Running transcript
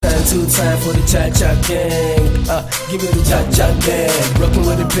One, two time for the cha-cha gang. Give me the cha-cha gang. Rockin'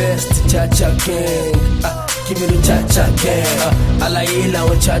 with the best, the cha-cha gang. Give me the cha-cha gang. I like it now,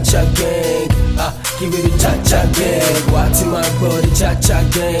 cha-cha gang. Give me the cha-cha gang. Watching my bro, the cha-cha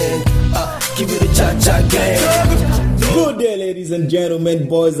gang. Give me the cha-cha gang. Good day, ladies and gentlemen,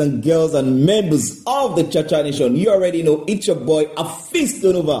 boys and girls, and members of the Cha-Cha Nation. You already know it's your boy, Afis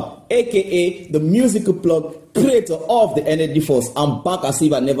Donova, aka the musical plug, creator of the Energy Force. I'm back as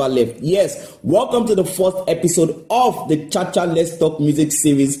if I never left. Yes, welcome to the first episode of the Cha-Cha Let's Talk Music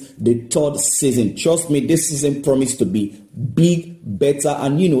series, the third season. Trust me, this season promised to be big, better,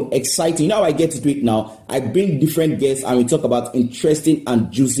 and exciting. Now I get to do it now. I bring different guests and we talk about interesting and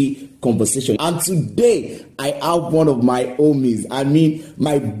juicy conversation. And today I have one of my homies. I mean,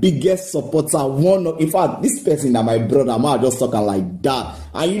 my biggest supporter. In fact, this person that my brother. I'm just talking like that.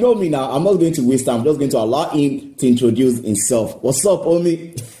 And you know me now. I'm not going to waste time. I'm just going to allow him to introduce himself. What's up,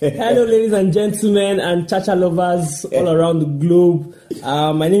 homie? Hello, ladies and gentlemen, and Cha-Cha lovers all around the globe.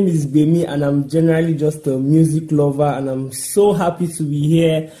 My name is Bemi, and I'm generally just a music lover, and I'm so happy to be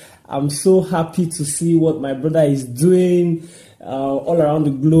here. I'm so happy to see what my brother is doing all around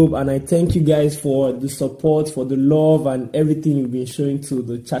the globe, and I thank you guys for the support, for the love, and everything you've been showing to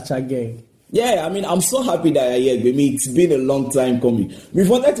the Cha-Cha gang. Yeah, I mean, I'm so happy that you're here with me. It's been a long time coming. We've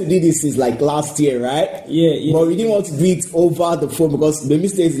wanted to do this since like last year, right? Yeah. But we didn't want to do it over the phone because Bemi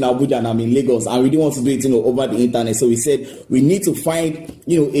stays in Abuja and I'm in Lagos, and we didn't want to do it, over the internet. So we said we need to find,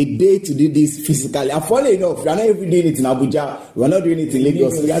 a day to do this physically. And funny enough, we are not even doing it in Abuja. We are not doing it in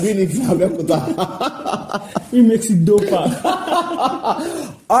Lagos. We are doing it in Abeokuta. It makes it doper.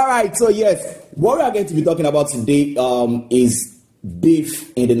 All right. So yes, what we are going to be talking about today is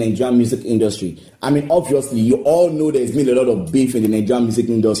beef in the Nigerian music industry. I mean, obviously, you all know there's been a lot of beef in the Nigerian music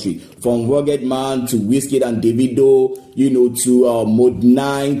industry, from Rugged Man to Wizkid and Davido, to Mode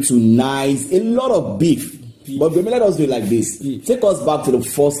 9 to Nice, a lot of beef. But let us do it like this. Take us back to the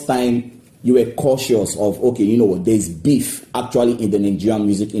first time you were cautious of, there's beef actually in the Nigerian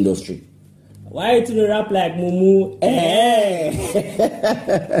music industry. Why you rap like Mumu?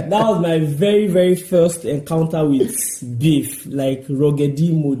 That was my very, very first encounter with beef, like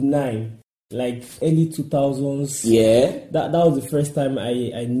Ruggedy Mode 9, like early 2000s. Yeah. That was the first time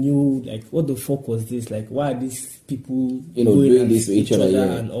I knew, like, what the fuck was this? Like, why are these people doing this to each other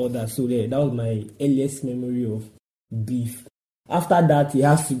and all that? So that was my earliest memory of beef. After that, it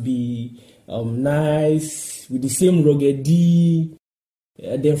has to be Nice with the same Ruggedy.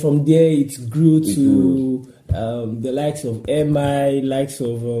 Then from there it grew to the likes of MI, likes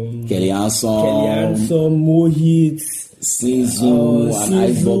of Kelly Hanson, Mohit, Sinzu, and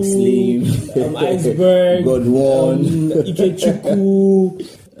Icebox Slim, Iceberg, Godwin,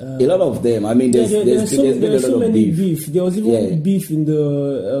 Ikechukwu. A lot of them. I mean, there's been so many beef. There was even beef in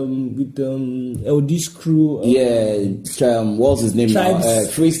the with LD's crew. What's his name now?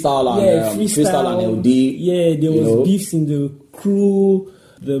 Freestyle and LD. Yeah, there was beefs in the crew.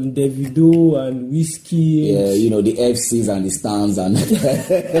 The Davido and Wizkid. Yeah, the FCs and the stands and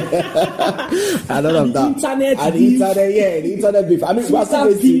and all of that. The internet beef. I mean, we are still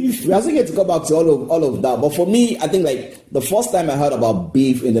going to come back to all of that. But for me, I think like the first time I heard about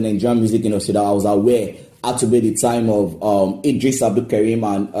beef in the Nigerian music industry that I was aware had to be the time of Idris Abdulkarim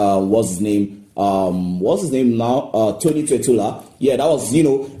and what's his name now? Tony Tetula. Yeah, that was,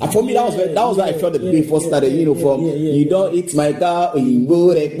 and for me, that was where I felt the beef first started, from you don't eat my car,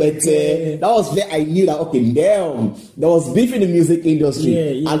 that was where I knew that, okay, damn, there was beef in the music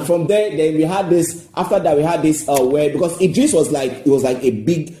industry. And from there, then we had this, after that, we had this, where, because Idris was like a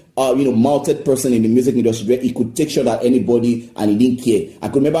big, mounted person in the music industry where he could take shot at anybody and he didn't care. I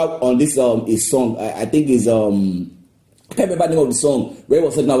could remember on this, his song, I think his, I can't remember the name of the song where it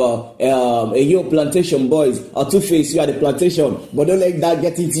was talking about yo plantation boys or Two-Face, you are the plantation, but don't let that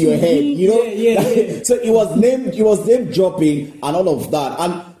get into your head, So it was name dropping and all of that.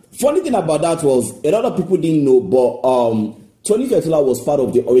 And funny thing about that was a lot of people didn't know, but Tony Tetula was part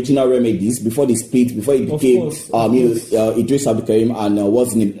of the original Remedies before the split, before he became Idris Abdulkarim and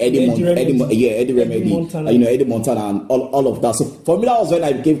what's his name, Eddie Remedy, Eddie Montana and all of that. So for me, that was when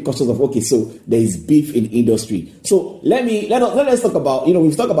I became conscious of, okay, so there is beef in the industry. So let's talk about,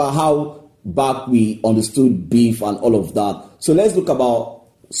 we've talked about how back we understood beef and all of that. So let's look about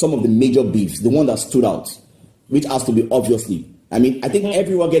some of the major beefs, the one that stood out, which has to be obviously I mean, I think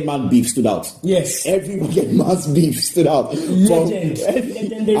every Rugged Man beef stood out. Yes. Every Rugged Man's beef stood out. Legend.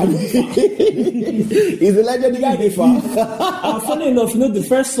 Legendary He's a legendary beefer. Funny enough, the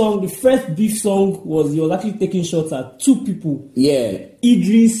first beef song was he was actually taking shots at two people. Yeah.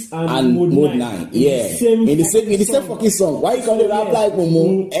 Idris and Mode 9. Yeah. In the same fucking song. Why you call it rap like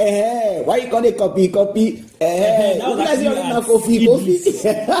Momo? Why you call it copy? Kofi. Yeah.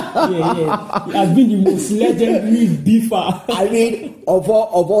 He has been the most legendary beefer. I mean, of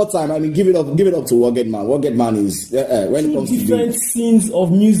all time, I mean, give it up to Rugged Man. Rugged Man is when it comes to different scenes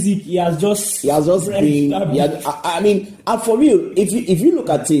of music. He has just been. I mean, and for real, if you look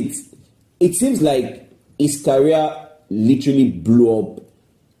at it, it seems like his career literally blew up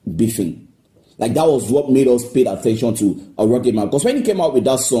beefing. Like that was what made us pay attention to a Rugged Man. Because when he came out with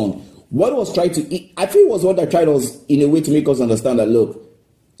that song, what was trying to, I think it was what I tried was in a way to make us understand that look,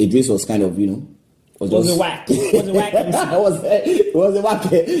 Idris was kind of, was a whack. It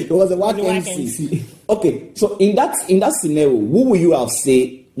was a whack MC. Okay, so in that scenario, who would you have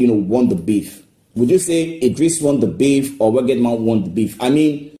say, won the beef? Would you say Idris won the beef or Rugged Man won the beef? I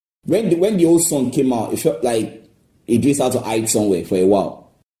mean, when the old song came out, it felt like Idris had to hide somewhere for a while.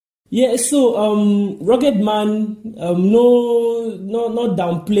 Yeah, so Rugged Man, not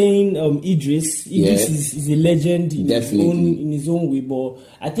downplaying Idris. Idris is a legend in his own way, but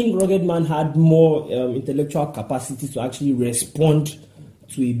I think Rugged Man had more intellectual capacity to actually respond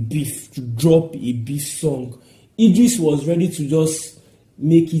to a beef, to drop a beef song. Idris was ready to just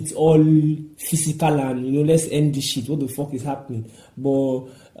make it all physical and let's end this shit. What the fuck is happening? But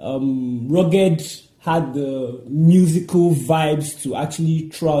Rugged had the musical vibes to actually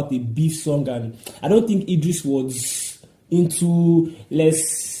throw out a beef song, and I don't think Idris was into he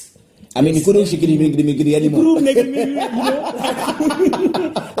couldn't shake it anymore.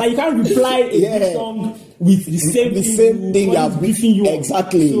 Like you can't reply a beef song with the same thing that's beefing you.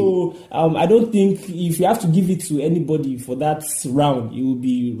 Exactly. So I don't think if you have to give it to anybody for that round, it will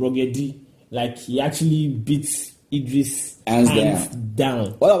be Rugged. Like he actually beats Idris hands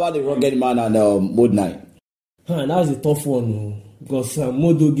down. What about the Rugged Man and Mode 9? That was a tough one because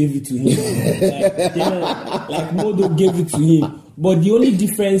Modo gave it to him. like Modo gave it to him. But the only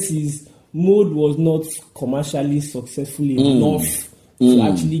difference is Mode was not commercially successful enough to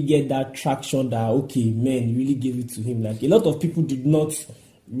actually get that traction that, okay, man, you really gave it to him. Like a lot of people did not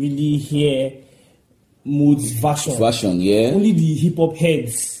really hear Mode's version. Yeah. Only the hip-hop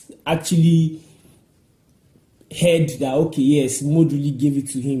heads actually heard that, okay, yes, Mode really gave it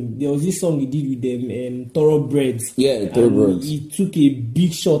to him. There was this song he did with them, Thoroughbreds. Yeah, Thoroughbreds. He took a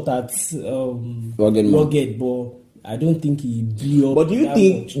big shot at Rugged, but I don't think he blew up. But do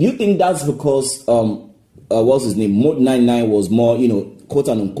you think that's because what's his name? Mode 99 was more, quote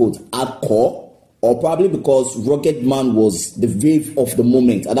unquote, hardcore, or probably because Rugged Man was the wave of the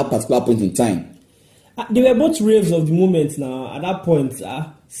moment at that particular point in time? They were both waves of the moment now. At that point,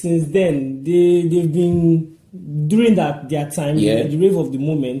 since then they've been during their time, the wave of the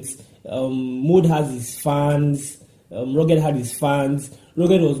moment. Mode has his fans. Rugged had his fans.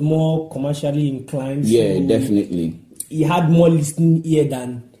 Rugged was more commercially inclined. Yeah, so definitely. He had more listening ear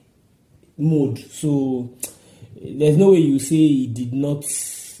than Mode. So there's no way you say he did not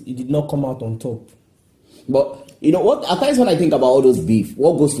come out on top. But you know what? At times when I think about all those beef,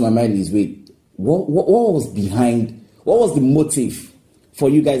 what goes to my mind is what was behind? What was the motive for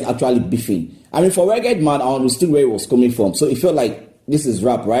you guys actually beefing? I mean, for Rugged Man, I understood where it was coming from. So it felt like this is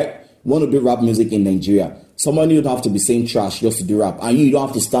rap, right? We want to do rap music in Nigeria. Somebody don't have to be saying trash just to do rap. And you don't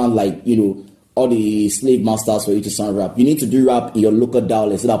have to stand like, all the slave masters for you to sound rap. You need to do rap in your local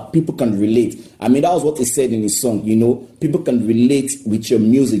dialect so that people can relate. I mean, that was what he said in his song, People can relate with your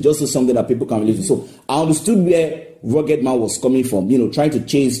music, just so something that people can relate to. So I understood where Rugged Man was coming from, trying to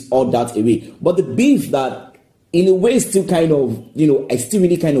chase all that away. But the beef that in a way still kind of, I still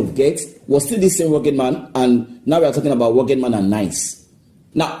really kind of get was still the same Rugged Man, and now we are talking about Rugged Man and Nice.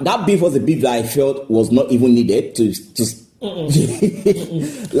 Now that beef was a beef that I felt was not even needed to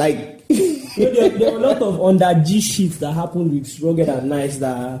like. There were a lot of under G shit that happened with Rugged and Nice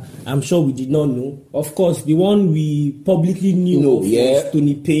that I'm sure we did not know. Of course, the one we publicly knew was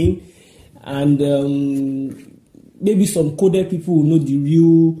Tony Payne, and maybe some coded people will know the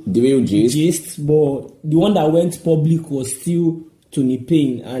real gist, but the one that went public was still Tony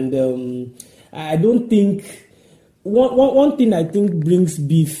Payne. And I don't think one thing I think brings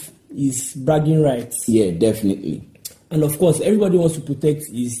beef is bragging rights. Yeah, definitely. And of course, everybody wants to protect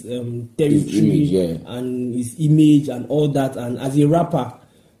his territory and his image and all that. And as a rapper,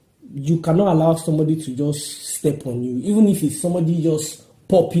 you cannot allow somebody to just step on you, even if it's somebody just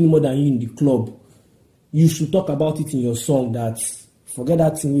popping more than you in the club. you should talk about it in your song. That forget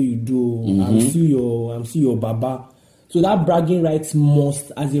that thing you do. I'm still your baba. So that bragging rights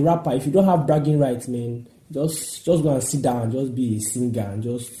must, as a rapper, if you don't have bragging rights, man, just go and sit down and just be a singer and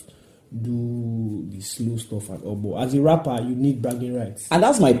just do the slow stuff and all. But as a rapper, you need bragging rights. And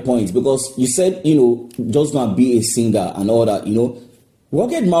that's my point, because you said, just go and be a singer and all that,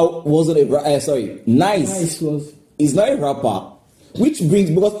 Rugged Man wasn't Nice is not a rapper. Which brings,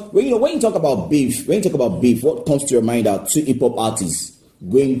 because when you talk about beef, what comes to your mind are two hip hop artists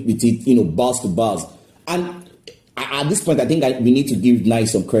going with it, bars to bars. And at this point, I think we need to give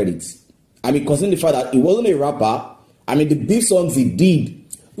Nice some credit. I mean, considering the fact that he wasn't a rapper, I mean, the beef songs he did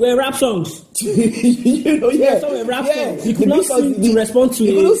were rap songs. Some were rap songs. He could not sing to respond to it.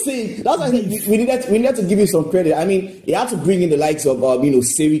 He couldn't sing. That's why we needed to give him some credit. I mean, he had to bring in the likes of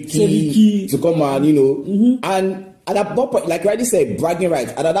Seriki to come and and at that point, like I already said, bragging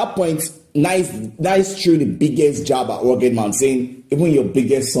rights. And at that point, Nice threw the biggest jab at Rugged Man, saying, even your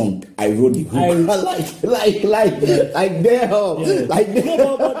biggest song, I wrote the hook. But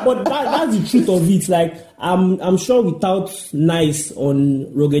that's the truth of it. Like, I'm sure without Nice on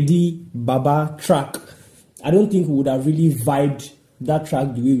Ruggedy Baba track, I don't think we would have really vibed that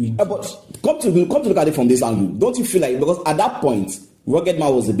track the way we did. But come to look at it from this angle. Don't you feel like, because at that point, Rugged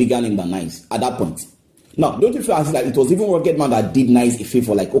Man was a bigger name than Nice at that point. Now, don't you feel as like it was even Rugged Man that did Nice a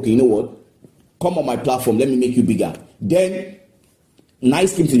favor, like, okay, you know what? Come on my platform, let me make you bigger. Then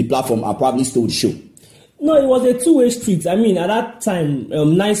Nice came to the platform and probably stole the show. No, it was a two-way street. I mean, at that time,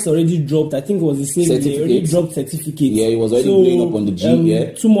 Nice already dropped, I think it was the same day, already dropped certificate. Yeah, it was already blowing up on the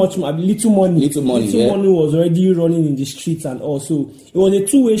G, Too much, Little Money was already running in the streets and all. So it was a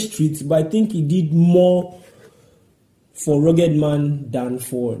two-way street, but I think he did more for Rugged Man than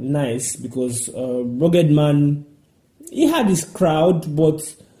for Nice, because Rugged Man, he had his crowd, but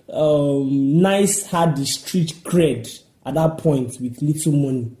Nice had the street cred at that point with Little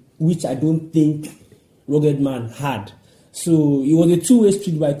Money, which I don't think Rugged Man had. So it was a two-way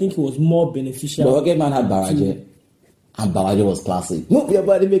street, but I think it was more beneficial. But Rugged Man had Baraje, and Baraje was classic. Move your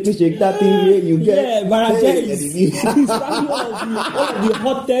body, make me shake that thing where you get. Yeah, Baraje is probably one of the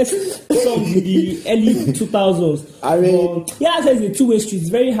hottest songs in the early 2000s. I mean, it's a two-way street. It's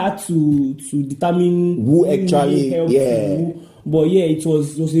very hard to determine who actually helped who. But yeah, it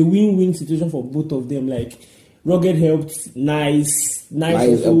was a win-win situation for both of them. Like, Rugged helped Nice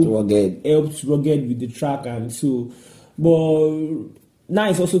helped Rugged with the track, and so, but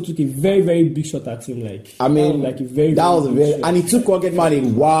Nice also took a very, very big shot at him. Like, I mean, like a very, that was very, and it took Rugged Man a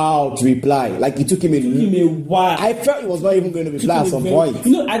while to reply. Like, it took him a while. I felt he was not even going to reply at some point.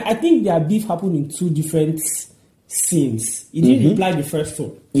 I think their beef happened in two different scenes. He didn't reply the first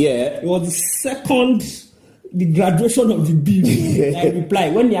one. Yeah, it was the second, the graduation of the beef. I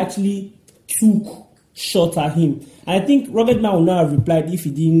replied when he actually took shot at him. And I think Rugged Man would not have replied if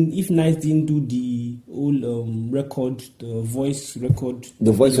Nice didn't do the old record, the voice record,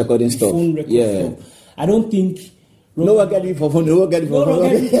 the voice recording stuff. Phone record stuff. I don't think. No one get it for phone.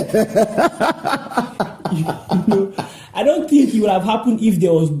 I don't think it would have happened if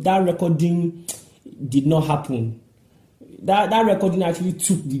there was that recording did not happen. That recording actually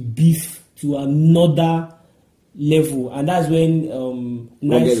took the beef to another level, and that's when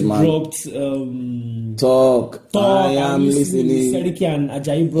Nice dropped Talk. I am listening. Seriki and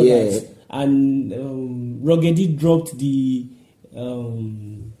Ajayi Brothers, and Ruggedy dropped the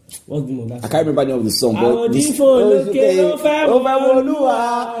what's the name of that song? I can't remember the name of the song, but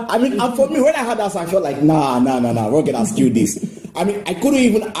I mean, and for me, when I heard that song, I felt like, nah, Rugged has killed this. I mean, I couldn't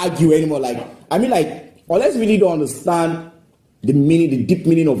even argue anymore. Like, I mean, like, unless we really don't understand the meaning, the deep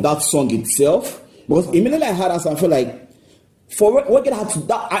meaning of that song itself. Because immediately I heard that song, I felt like, for Rugged had to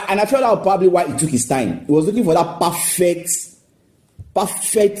that, and I felt that was probably why it took his time. He was looking for that perfect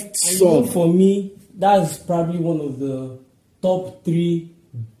song. For me, that's probably one of the top 3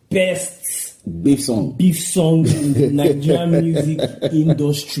 best beef songs in the Nigerian music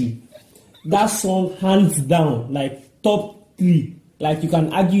industry. That song, hands down, like top 3. Like, you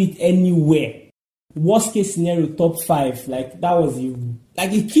can argue it anywhere. Worst case scenario, top 5. Like, that was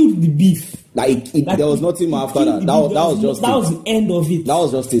it killed the beef. There was nothing more after that. That was the end of it. That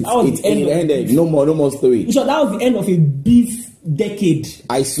was just it. It ended. No more story. So that was the end of a beef decade.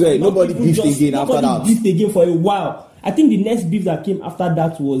 I swear, nobody beefed again after that. Nobody beefed again for a while. I think the next beef that came after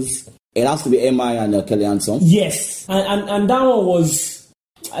that was... It has to be MI and Kellyanne song. Yes. And that one was...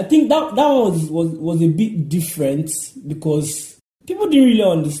 I think that one was a bit different because... people didn't really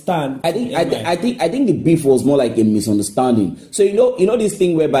understand. I think the beef was more like a misunderstanding. So you know this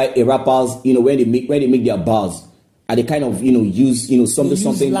thing whereby rappers, when they make their bars, and they kind of, use,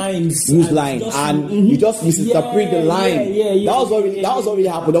 something, lines, and you just misinterpret the line. That was what really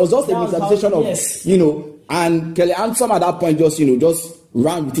happened. There was just a misinterpretation of, and Kelly Handsome at that point just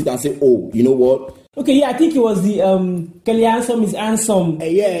ran with it and said, oh, you know what? Okay, yeah, I think it was the Kelly Handsome is Handsome.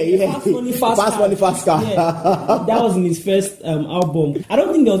 Fast Money, Fast Car. Yeah, that was in his first album. I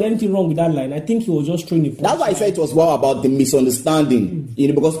don't think there was anything wrong with that line. I think he was just throwing it. That's why I said it was more about the misunderstanding.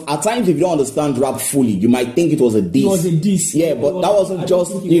 Because at times if you don't understand rap fully, you might think it was a diss. It was a diss. Yeah, but that wasn't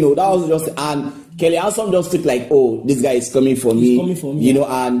just, that was just, and Kelly Handsome just took like, oh, this guy is coming for me.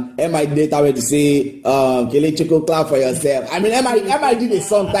 And MI did went to say, Kelly Chico, clap for yourself. I mean, MI did a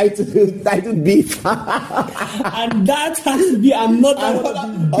song titled Beef. And that has to be another one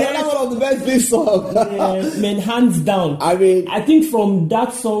of the best beef songs. Man, hands down. I mean, I think from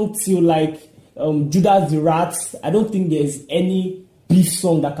that song to like Judas the Rat, I don't think there's any beef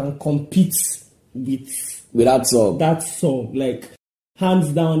song that can compete with that song. That song, like, hands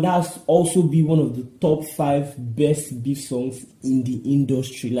down, that's also be one of the top 5 best beef songs in the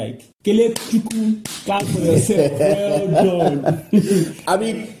industry. Like, Kele Chuku, clap for yourself. Well done. I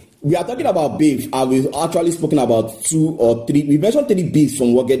mean, we are talking about beef, and we've actually spoken about 2 or 3. We mentioned 3 beefs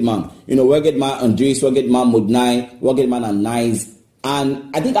from Rugged Man. Rugged Man and Andres, Rugged Man Mudnai, Rugged Man and Nice. And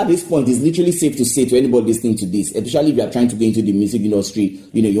I think at this point, it's literally safe to say to anybody listening to this, especially if you are trying to get into the music industry,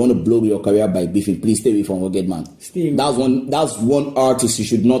 you want to blow your career by beefing, please stay away from Rugged Man. That's one artist you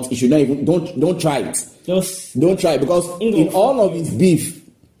should not even, don't try it. Just don't try it, because in all of his beef,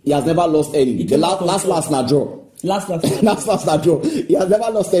 he has never lost any. The last na draw. Last na draw. He has never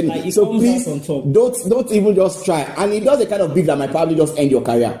lost any. Like, so please, don't even just try. And he does a kind of beef that might probably just end your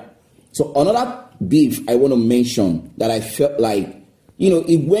career. So another beef I want to mention that I felt like,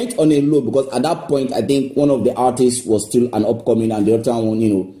 it went on a low, because at that point, I think one of the artists was still an upcoming, and the other one,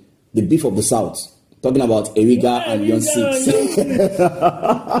 the beef of the South. Talking about Eriga and Young Six.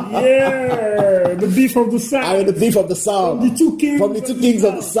 The beef of the South. I mean, the beef of the South. From the two kings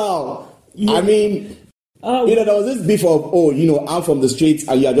of the South. Yeah. I mean, there was this beef of, I'm from the streets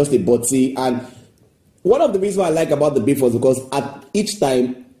and you are just a botsy. And one of the reasons I like about the beef was because at each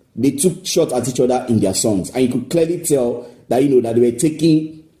time, they took shots at each other in their songs. And you could clearly tell that that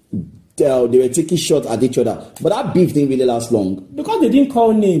they were taking shots at each other. But that beef didn't really last long, because they didn't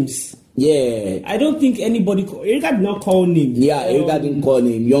call names. Yeah, I don't think anybody. Eriga did not call names. Yeah, Eriga didn't call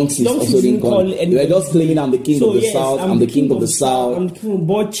name. Young Sis also didn't call anybody. They were just claiming I'm the king of the South. I'm the king of the South. I'm the king of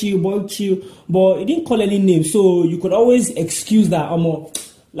boy chill. But he didn't call any name, so you could always excuse that.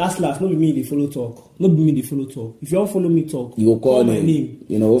 Last, not be me they follow talk. If you don't follow me talk, you will call my name.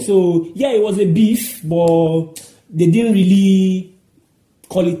 So yeah, it was a beef, but they didn't really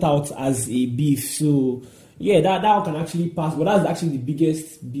call it out as a beef. So yeah, that can actually pass. But that's actually the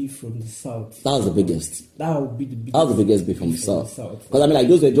biggest beef from the South. That was the biggest. That would be the biggest. That was the biggest beef from the South. Because I mean, like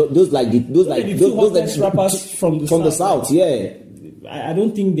those rappers from the South. Yeah. I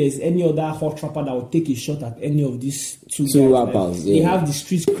don't think there's any other hot rapper that would take a shot at any of these two rappers. Like, they have the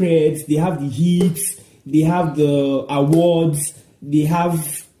street creds, they have the hits, they have the awards, they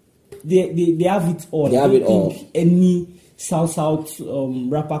have it all. They have it all. Any South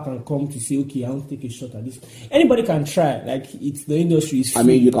rapper can come to say, okay, I want to take a shot at this. Anybody can try. Like, it's the industry is free. I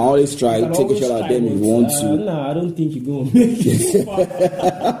mean, you can always try. Take a shot at them if you want to. No, I don't think you're going to make it.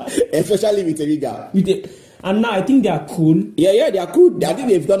 Especially with Eriga. And now I think they are cool. Yeah, they are cool. I think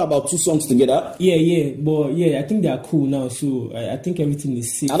they've done about 2 songs together. Yeah, but I think they are cool now. So I think everything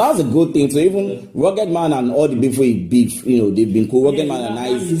is safe. And that's a good thing. So even Rugged Man and all the before he beef, they've been cool. Rugged Man and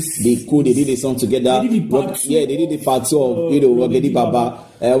Nice, they cool. They did a song together. They did the part 2 of Ruggedy Baba.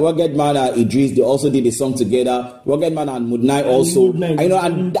 Rugged Man and Idris, they also did a song together. Rugged Man and Mudnai also.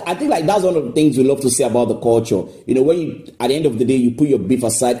 And I think like that's one of the things we love to say about the culture. When you, at the end of the day, you put your beef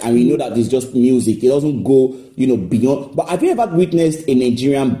aside and we know that it's just music. It doesn't go, beyond. But have you ever witnessed a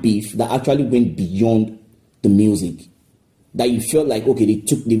Nigerian beef that actually went beyond the music? That you felt like, okay,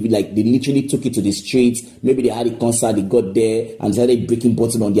 they literally took it to the streets. Maybe they had a concert, they got there and started breaking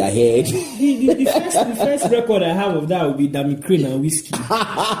bottles on their head. The first record I have of that would be Dami Crane and Whiskey.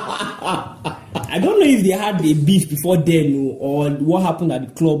 I don't know if they had the beef before then or what happened at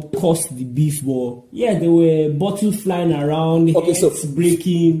the club caused the beef, but yeah, there were bottles flying around, heads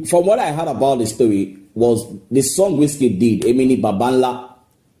breaking. From what I heard about the story was the song Whiskey did, Emini Babanla,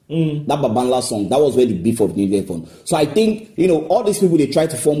 That Babanla song, that was where the beef of Nigerian from. So I think, all these people, they try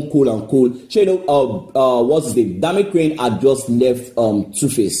to form Cool and Cool. So, what's his name? Dami Crane had just left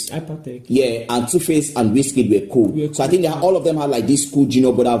Two-Face. Hypertech. Yeah, and Two-Face and Wizkid were cool. So I think all of them had like these cool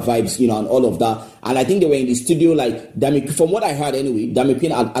Gino Brother vibes, and all of that. And I think they were in the studio, like, from what I heard anyway, Dami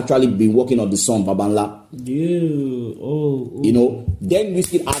Crane had actually been working on the song Babanla. Yeah. Oh. Then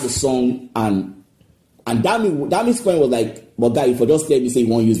Wizkid had the song, and Dami's point was like, but guy, if you just tell me, say you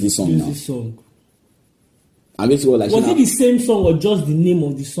won't use this song now. This song. And basically was it the same song or just the name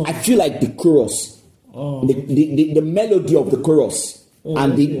of the song? I feel like the chorus, the melody of the chorus,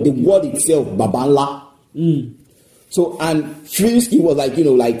 and the word itself, Babanla. So, and Wizkid was like,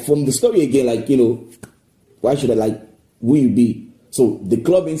 like from the story again, like, why should I, like, will you be? So the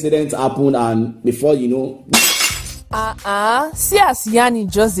club incident happened, and before see as Yanni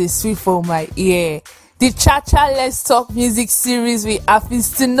just a sweet for my ear. The Cha-Cha Let's Talk music series with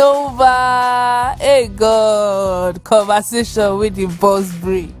Afistinova. Hey God, conversation with the boss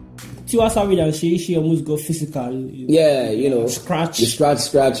break. Tiwa Savage and she almost got physical. Scratch.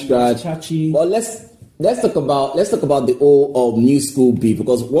 Scratchy. Well, let's talk about the old new school beef,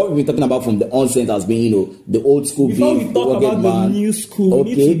 because what we've been talking about from the onset has been the old school Before beef. Before we talk about the new school,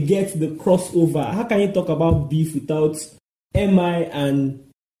 we okay, need to get the crossover. How can you talk about beef without MI and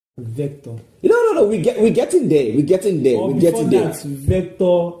Vector? No. We're getting there.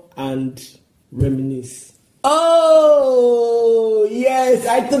 Vector and Reminisce. Oh yes,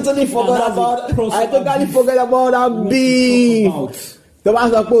 I totally forgot about that beef. Do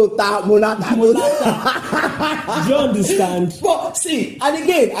you understand? But see, and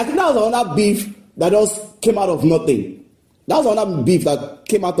again, I think that was another beef that just came out of nothing. That was another beef that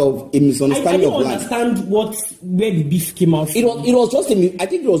came out of a misunderstanding of life. I don't understand where the beef came out from. It was just I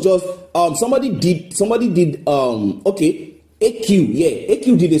think it was just somebody did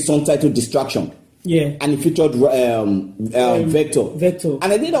AQ did a song titled Distraction. Yeah. And it featured Vector.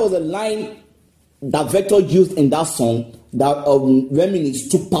 And I think that was a line that Vector used in that song that Reminisce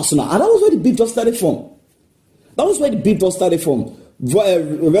took personal. And that was where the beef just started from.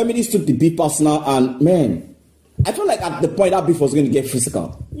 Reminisce took the beef personal, and man, I felt like at the point that beef was going to get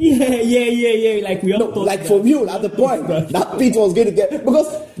physical. Yeah. Like we all thought. Like for real, at the point that beef was going to get, because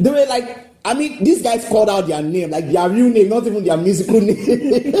they were like, I mean, these guys called out their name, like their real name, not even their musical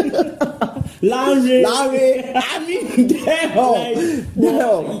name. Larry. I mean, damn.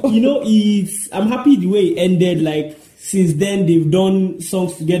 I'm happy the way it ended. Like, since then, they've done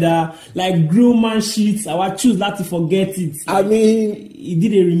songs together. Like, Grillman Sheets, I would choose not to forget it. I mean, he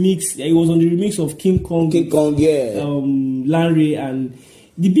did a remix. He was on the remix of King Kong, yeah. Larry, and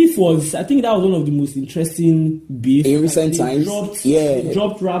the beef was, I think that was one of the most interesting beefs. In recent times. They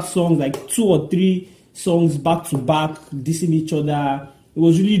dropped rap songs, like 2 or 3 songs back to back, dissing each other. It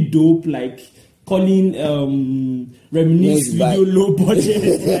was really dope, like calling Reminisce video low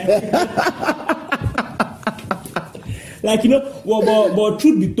budget. Like, but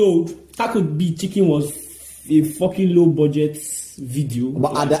truth be told, That Could Be Chicken was a fucking low budget video.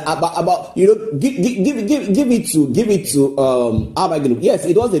 But give it to how am I going to? Yes,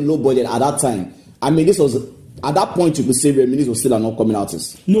 it was a low budget at that time. I mean, this was at that point you could say Reminisce was still an upcoming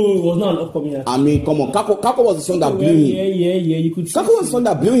artist. No, it was not an upcoming artist. I mean, come on, Kako was the song that blew him. Yeah. You could. Kako was the song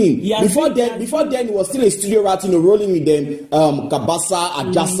that blew him. Yeah, before then, he was still a studio rat, rolling with them, Kabasa,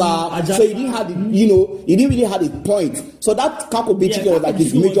 Ajasa. So he didn't have he didn't really have a point. So that Kako Be Chicken was like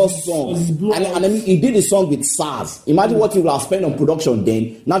his major song, and I mean, he did a song with SARS. Imagine what he would have spent on production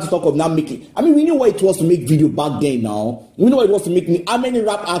then. Not to talk of now making. I mean, we knew what it was to make video back then. Now we know what it was to make. How many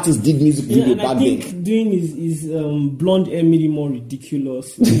rap artists did music video back then? I think doing his blonde hair made it more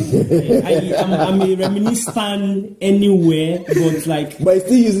ridiculous. I'm a Reminisce fan anywhere, but he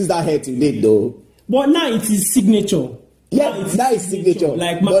still uses that hair today though. But now it is signature. Yeah, that is signature.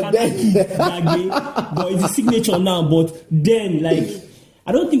 Like Makanaki, but it's a signature now. But then, like,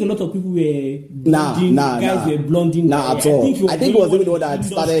 I don't think a lot of people were blonding. Guys were blonding. Nah, at all. I think it was even the one that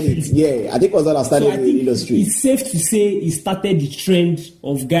started it. Yeah, I think it was the one that started in the industry. It's safe to say it started the trend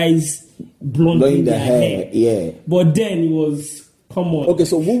of guys blonding their hair. Yeah. But then it was, come on. Okay,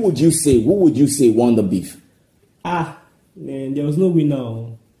 so who would you say won the beef? Man, there was no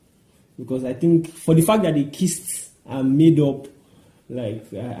winner. Because I think for the fact that they kissed and made up, like,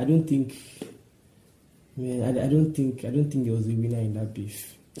 I don't think there was a winner in that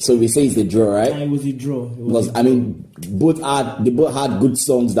beef. So we say it's a draw, right? It was a draw. I mean, they both had good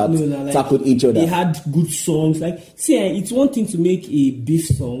songs that tackled each other. They had good songs. Like, see, it's one thing to make a beef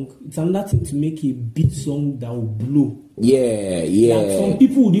song. It's another thing to make a beat song that will blow. Yeah. Like some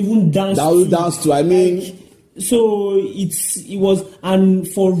people would even dance. That will dance to. I mean, So it was, and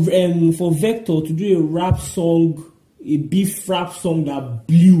for Vector to do a rap song, a beef rap song that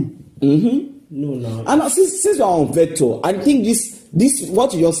blew. No. And since we're on Vector, I think this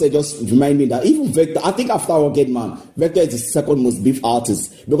what you just said just remind me that even Vector, I think after Rugged Man, Vector is the second most beef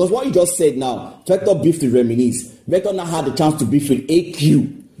artist, because what you just said now, Vector beefed with Reminisce. Vector now had the chance to beef with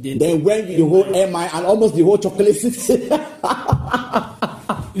AQ. Then went with the whole MI and almost the whole Chocolate City.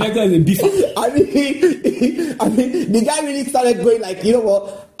 Vector is a beef. I mean, the guy really started going like, you know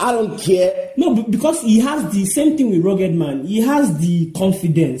what? I don't care. No, because he has the same thing with Rugged Man. He has the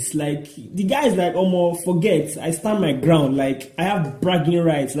confidence. Like, the guy is like, forget. I stand my ground. Like, I have bragging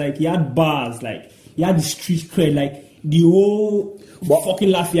rights. Like, he had bars. Like, he had the street cred. Like, the whole fucking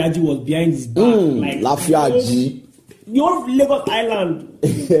Lafiaji was behind his back. Like, Lafiaji. Your Lagos Island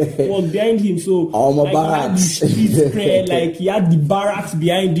was behind him, so like, he had the street cred, like he had the barracks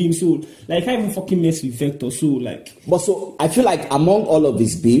behind him, so like I can't even fucking mess with Vector. So like, but so I feel like among all of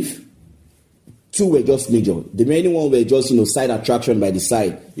this beef, two were just major. The remaining one were just side attraction by the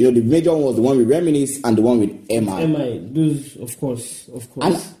side. The major one was the one with Reminisce and the one with MI. MI, those of course.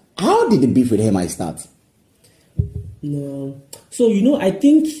 And how did the beef with MI start? No. So, I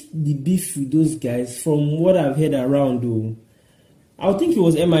think the beef with those guys, from what I've heard around, though, I think it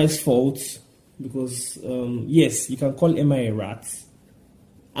was MI's fault because, yes, you can call MI a rat.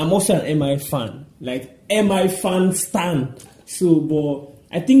 I'm also an MI fan, like MI fan stan. So, but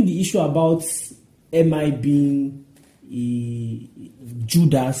I think the issue about MI being a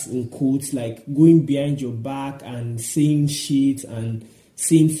Judas, in quotes, like going behind your back and saying shit and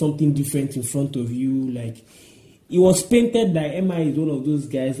saying something different in front of you, like, it was painted like MI is one of those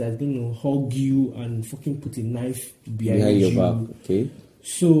guys that's going to hug you and fucking put a knife behind your back. Okay.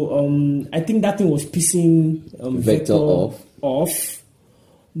 So I think that thing was pissing Vector off.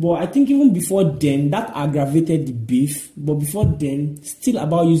 But I think even before then, that aggravated the beef. But before then, still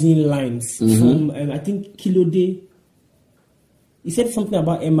about using lines from, I think, Kilode. He said something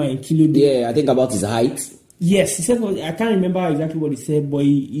about MI in Kilode. Yeah, I think about his height. Yes, he said, I can't remember exactly what he said, but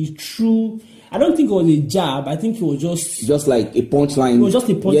he threw... I don't think it was a jab. I think it was just like a punchline. It was just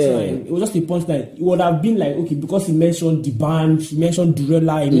a punchline. Yeah. It was just a punchline. It would have been like, okay, because he mentioned the band, he mentioned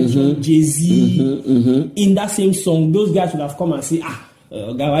Durella, he mentioned Jay-Z in that same song. Those guys would have come and say, guy,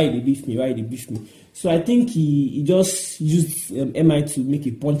 why they beef me? Why they beef me? So I think he just used MI to make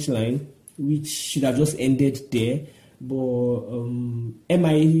a punchline, which should have just ended there. But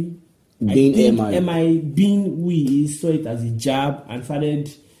MI being who he is, saw it as a jab and started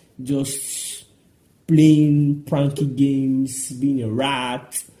just playing pranky games, being a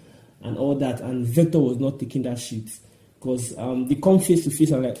rat, and all that. And Vector was not taking that shit because they come face to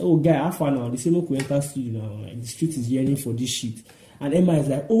face and like, oh, guy, how far now? The same way we enter studio now. Like, the street is yearning for this shit. And Emma is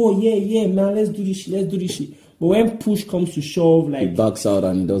like, oh, yeah, man, let's do this shit. But when push comes to shove, like, he backs out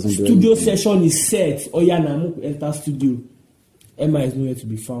and he doesn't do studio anything. Session is set. Oh, yeah, now I'm enter studio. Emma is nowhere to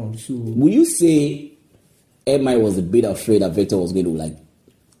be found. So, will you say MI was a bit afraid that Vector was going to, like,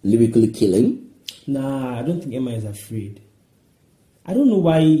 lyrically kill him? Nah, I don't think MI is afraid. I don't know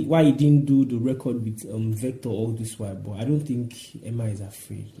why he didn't do the record with Vector all this while, but I don't think MI is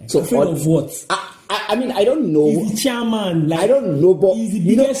afraid. Like, so afraid of what? I mean, I don't know. He's the chairman. Like, I don't know, but he's the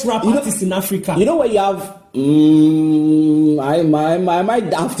biggest rap artist in Africa. You know what you have? I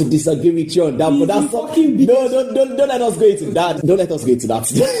might have to disagree with you on that, but that's don't let us go into that. Don't let us go into that.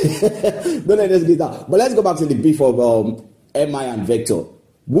 Don't let us get that. But let's go back to the beef of MI and Vector.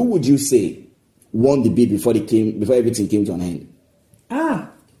 Who would you say won the beef before everything came to an end?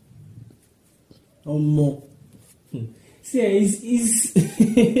 See,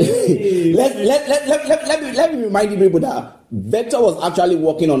 let me remind you people that Vector was actually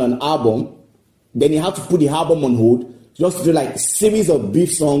working on an album. Then he had to put the album on hold just to do like series of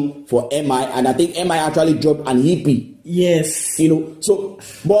beef songs for MI, and I think MI actually dropped an EP. Yes. So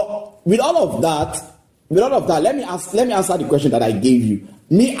but with all of that, let me answer the question that I gave you.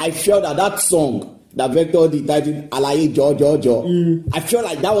 Me, I felt that song that Vector did titled Alaye Jo. I felt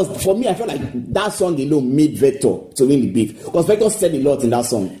like that was, for me, I felt like that song alone made Vector to win the beef. Because Vector said a lot in that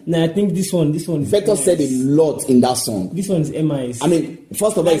song. No, I think this one is Vector MI's. said a lot in that song. This one is MI's. I mean,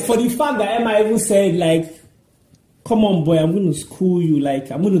 first of all, for the fact that MI even said, like, come on, boy, I'm going to school you.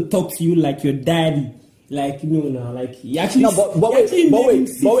 Like, I'm going to talk to you like your daddy. Like, like he actually. No, don't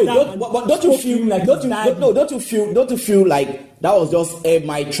you feel like that was just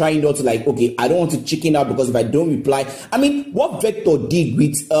MI trying not to, like, okay, I don't want to chicken out because if I don't reply. I mean, what Vector did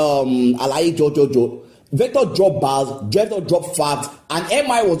with Alaye Jo, Vector dropped bars, Vector dropped facts, and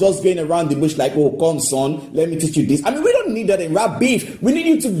MI was just going around the bush like, oh, come son, let me teach you this. I mean, we don't need that in rap beef. We need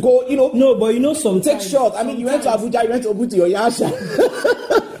you to go, No, but sometimes... Take shots. I mean, you went to Abuja, you went to Obuti or Yasha.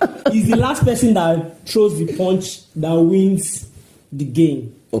 He's the last person that throws the punch that wins the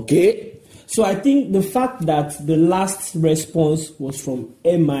game. Okay. So I think the fact that the last response was from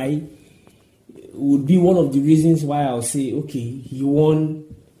MI would be one of the reasons why I'll say, okay, he won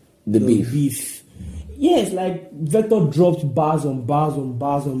the beef. Yes, like Vector dropped bars on bars on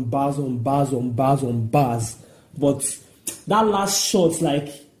bars on bars on bars on bars on bars. But that last shot,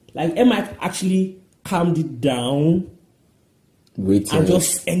 like MI actually calmed it down and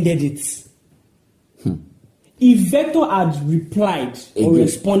just ended it. If Vector had replied or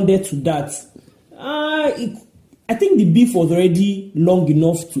responded to that, I think the beef was already long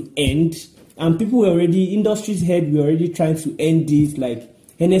enough to end, and people were already, industry's head were already trying to end this. Like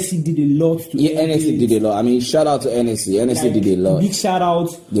NSC did a lot to end NSC it. did a lot. I mean, shout out to NSC. NSC did a lot. Big shout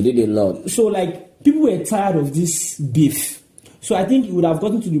out. They did a lot. So like people were tired of this beef. So I think it would have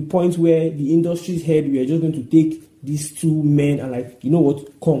gotten to the point where the industry's head were just going to take these two men and like,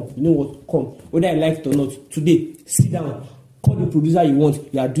 come. Whether I like it or not, today, sit down, call the producer you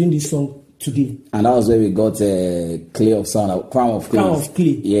want. You are doing this song today. And that was where we got Clay of Sound, Crown of Clay. Crown of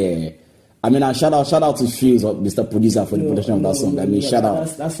Clay. Yeah. I mean, shout out to Shields, Mr. Producer, for the production of that song. I mean, shout out.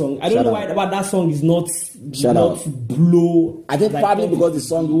 That song. I don't know why that song is not blow. I think probably because the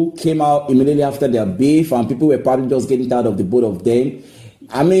song came out immediately after their beef and people were probably just getting tired of the both of them.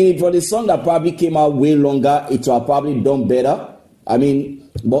 I mean, for the song that probably came out way longer, it would have probably done better. I mean,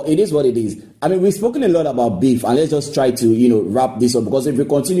 but it is what it is. I mean, we've spoken a lot about beef, and let's just try to, wrap this up, because if we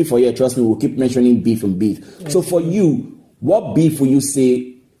continue for here, trust me, we'll keep mentioning beef and beef. Okay. So for you, what beef will you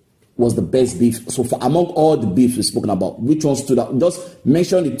say was the best beef? So among all the beef we've spoken about, which one stood out? Just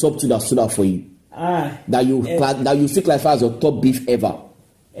mention the top two that stood out for you. That you still classify as your top beef ever.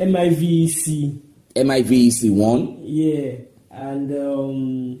 MIVEC 1. Yeah. And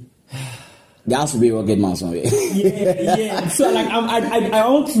there has to be a Rugged Man somewhere. yeah. So like I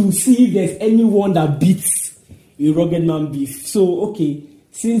want to see if there's anyone that beats a Rugged Man beef. So okay,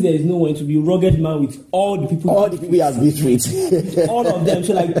 since there is no one to be Rugged Man with all the people he has beef with, all of them.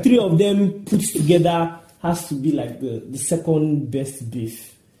 So like 3 of them put together has to be like the second best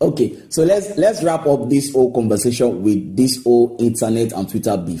beef. Okay, so let's wrap up this whole conversation with this whole internet and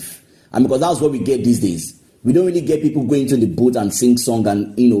Twitter beef, and because that's what we get these days. We don't really get people going to the booth and sing song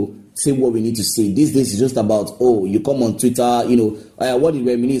and, say what we need to say. These days it's just about, you come on Twitter, what did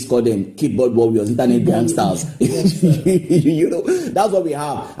Reminisce call them? Keyboard warriors, internet gangsters. That's what we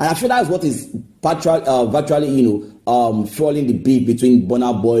have. And I feel that's what is virtually, fueling the beef between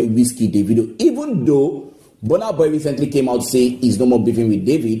Burna Boy, Wizkid, Davido. Even though Burna Boy recently came out to say he's no more beefing with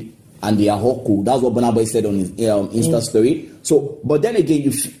David and they are all cool. That's what Burna Boy said on his Insta story. So, but then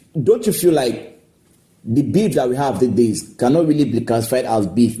again, don't you feel like the beef that we have these days cannot really be classified as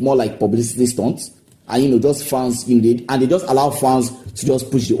beef, more like publicity stunts, and just fans and they just allow fans to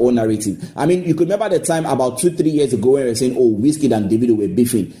just push the whole narrative. I mean, you could remember the time about 2-3 years ago when we were saying, Wizkid and Davido were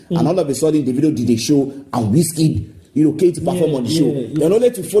beefing, and all of a sudden Davido did a show and Wizkid came to perform on the show. Then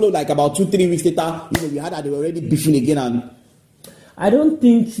only to follow like about 2-3 weeks later, we had that they were already beefing again. And I don't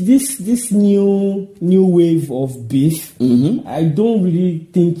think this new wave of beef. I don't really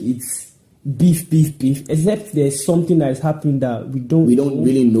think it's beef, except there's something that is happening that we don't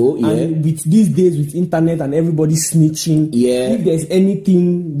really know. And with these days, with internet and everybody snitching, if there's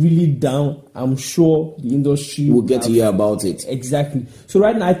anything really down, I'm sure the industry will get to hear about it. Exactly. So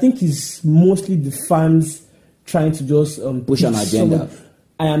right now, I think it's mostly the fans trying to just push an agenda.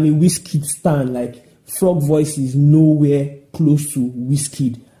 I am a Wizkid stan. Like Frog Voice is nowhere close to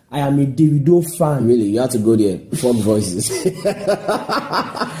Wizkid. I am a Davido fan. Really? You have to go there. Frog Voices.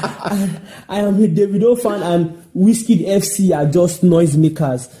 I am a Davido fan, and Wizkid FC are just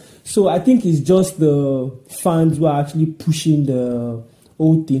noisemakers. So I think it's just the fans who are actually pushing the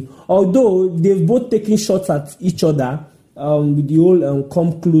whole thing. Although they've both taken shots at each other with the whole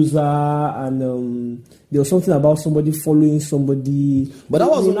come closer, and there was something about somebody following somebody. But that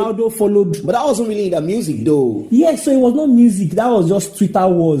wasn't Ronaldo followed. But that wasn't really the music, though. Yeah, so it was not music. That was just Twitter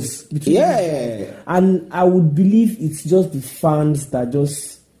wars. And I would believe it's just the fans that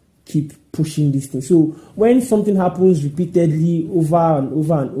just keep pushing this thing. So when something happens repeatedly over and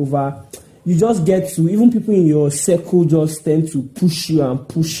over and over, you just get to, even people in your circle just tend to push you.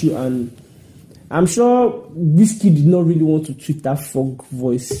 And I'm sure Wizkid did not really want to tweet that Frog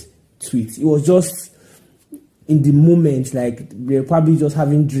Voice tweet. It was just in the moment, like they're probably just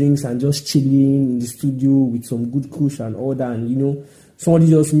having drinks and just chilling in the studio with some good kush and all that, and somebody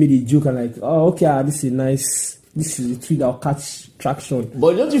just made a joke and like, oh, okay, this is a tweet that'll catch traction.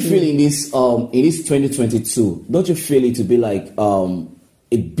 But don't you feel in this 2022, don't you feel it to be like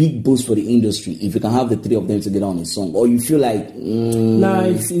a big boost for the industry if you can have the three of them together on a song? Or you feel like Nah,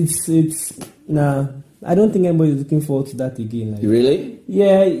 it's nah. I don't think anybody's looking forward to that again. Like, really?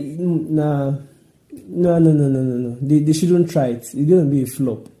 Yeah, nah. No. They shouldn't try it. It's gonna be a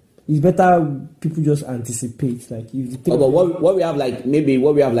flop. It's better people just anticipate. Like if but what we have like maybe a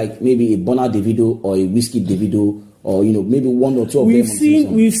Burna Davido or a Whiskey Davido, or maybe one or two of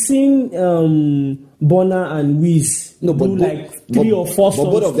them. We've seen Burna and Wiz do like 3 or 4 songs.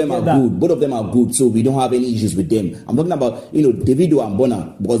 But both of them are good. Both of them are good, so we don't have any issues with them. I'm talking about Davido and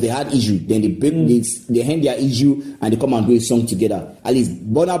Burna, because they had issue. Then they break they end their issue and they come and do a song together. At least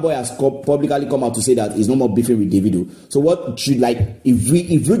Burna Boy has publicly come out to say that he's no more beefing with Davido. So what should if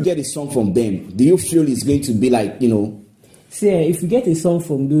we get a song from them, do you feel it's going to be like See, if we get a song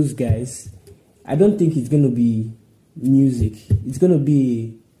from those guys, I don't think it's going to be music. It's going to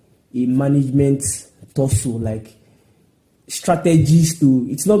be a management tussle, like strategies to.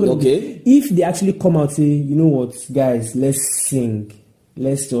 It's not going to be. If they actually come out and say, you know what, guys, let's sing,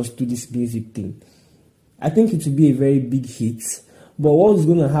 let's just do this music thing, I think it will be a very big hit. But what's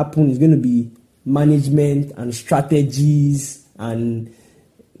going to happen is going to be management and strategies and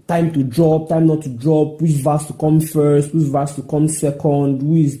time to drop, time not to drop, which verse to come first, which verse to come second,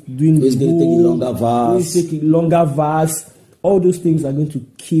 who is doing who's going to take a longer verse, who is taking longer verse. All those things are going to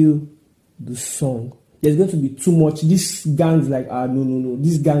kill the song. There's going to be too much. This gang's like, no.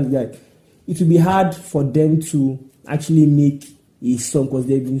 This gang's like, it will be hard for them to actually make a song because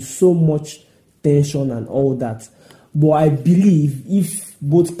there's been so much tension and all that. But I believe if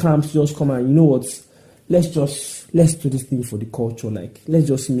both camps just come and, you know what, let's do this thing for the culture. Like, let's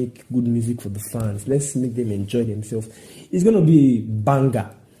just make good music for the fans. Let's make them enjoy themselves. It's going to be a banger.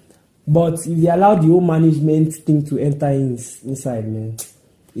 But if they allow the whole management thing to enter inside, man,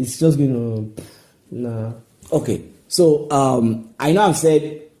 it's just going to, nah. Okay. So, I know I've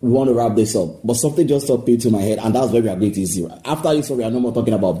said we want to wrap this up, but something just popped into my head, and that's where we are going to see. After this, we are no more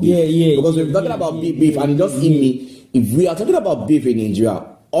talking about beef. Yeah. Because we're talking about beef, and it just hit me. If we are talking about beef in Nigeria,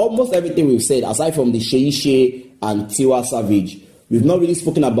 almost everything we've said, aside from the Seyi and Tiwa Savage, we've not really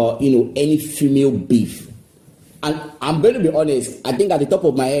spoken about, any female beef. And I'm going to be honest, I think at the top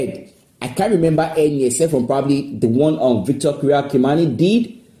of my head, I can't remember any except from probably the one Victor Kuria Kimani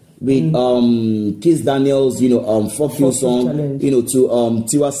did with Kiss Daniels, Fuck You song, challenge. To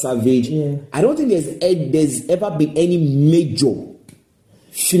Tiwa Savage. Yeah. I don't think there's ever been any major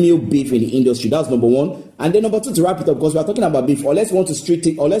female beef in the industry. That's number one. And then number two, to wrap it up, because we are talking about beef, or let's want to restrict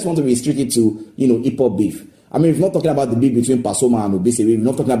it to hip hop beef. I mean, we're not talking about the beef between Pasoma and Obese. We're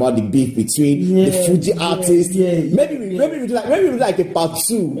not talking about the beef between the Fuji artists. Maybe we do like a part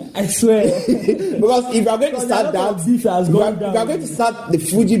 2. I swear. Because if we are going to start that, beef has gone down. we are going to start the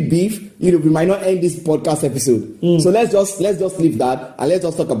Fuji beef. We might not end this podcast episode. So let's just leave that and let's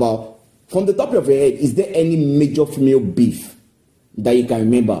just talk about, from the top of your head, is there any major female beef that you can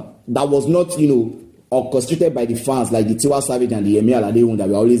remember that was not orchestrated by the fans, like the Tiwa Savage and the Yemi Alade one that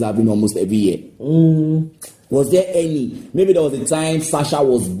we're always having almost every year? Was there any? Maybe there was a time Sasha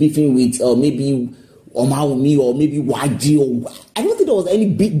was beefing with maybe Omawumi or maybe YG, or I don't think there was any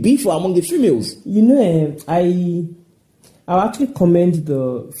big beef among the females. I'll actually commend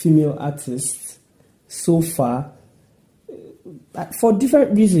the female artists so far for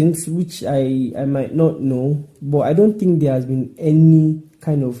different reasons, which I might not know, but I don't think there has been any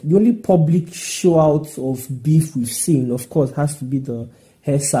kind of. The only public show out of beef we've seen, of course, has to be the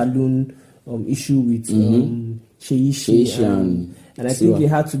hair salon issue with Seyi and I think it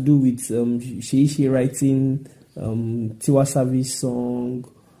had to do with Seyi writing Tiwa Savage song,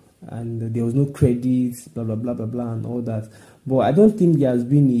 and there was no credits, blah blah blah blah blah, and all that. But I don't think there has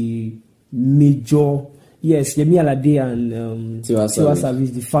been a major. Yes, Yemi Alade and Tiwa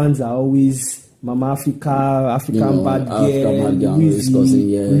Savage. The fans are always Mama African bad girl,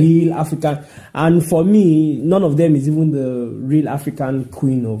 real African. And for me, none of them is even the real African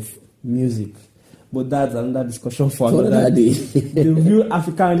queen of music. But that's another discussion for another day. The real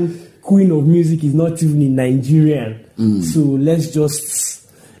African queen of music is not even in Nigerian. So let's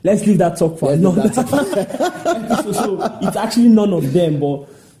leave that talk for another episode. So it's actually none of them, but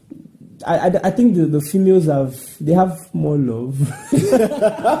I think the females have more love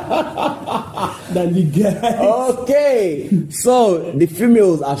than the guys. Okay, so the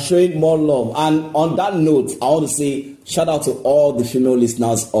females are showing more love, and on that note, I want to say shout out to all the female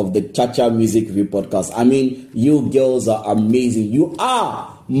listeners of the Chacha Music Review podcast. I mean, you girls are amazing. You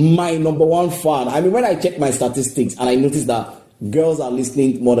are my number one fan. I mean, when I check my statistics and I noticed that girls are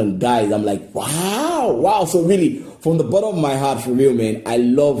listening more than guys. I'm like, wow. So really, from the bottom of my heart, for real, man, I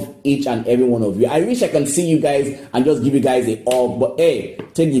love each and every one of you. I wish I can see you guys and just give you guys a hug, but hey,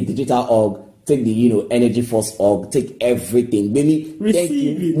 take the digital hug, take the, Energy Force hug, take everything. Baby,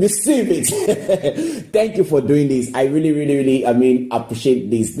 receive it. Thank you for doing this. I really, appreciate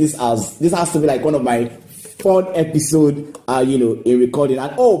this. This has to be like one of my fun episode, in recording.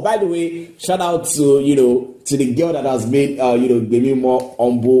 And by the way, shout out to the girl that has made Gbemi more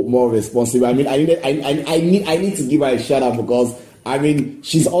humble, more responsible. I need to give her a shout out because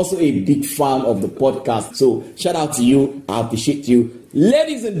she's also a big fan of the podcast. So shout out to you. I appreciate you.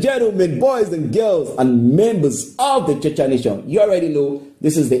 Ladies and gentlemen, boys and girls, and members of the Chacha Nation, you already know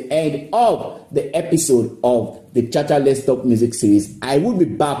this is the end of the episode of the Chacha Let's Talk Music series. I will be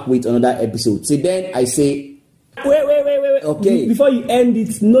back with another episode. So then I say, Wait. Okay. Before you end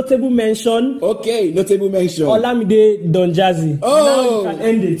it, notable mention. Okay, notable mention. Olamide Don Jazzy. Oh, now you can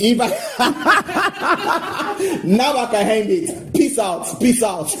end it. Now I can end it. Peace out.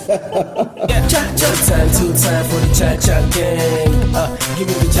 Yeah, cha-cha time, time for the cha-cha gang. Give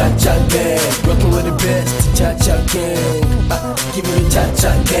me the cha-cha gang. Rocking with the best, cha-cha gang. Give me the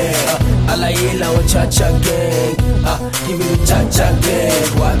cha-cha gang. Alaye with cha-cha gang. Give me the cha-cha gang.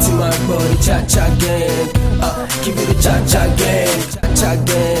 What's in my body, cha-cha gang. Give me the cha-cha gang.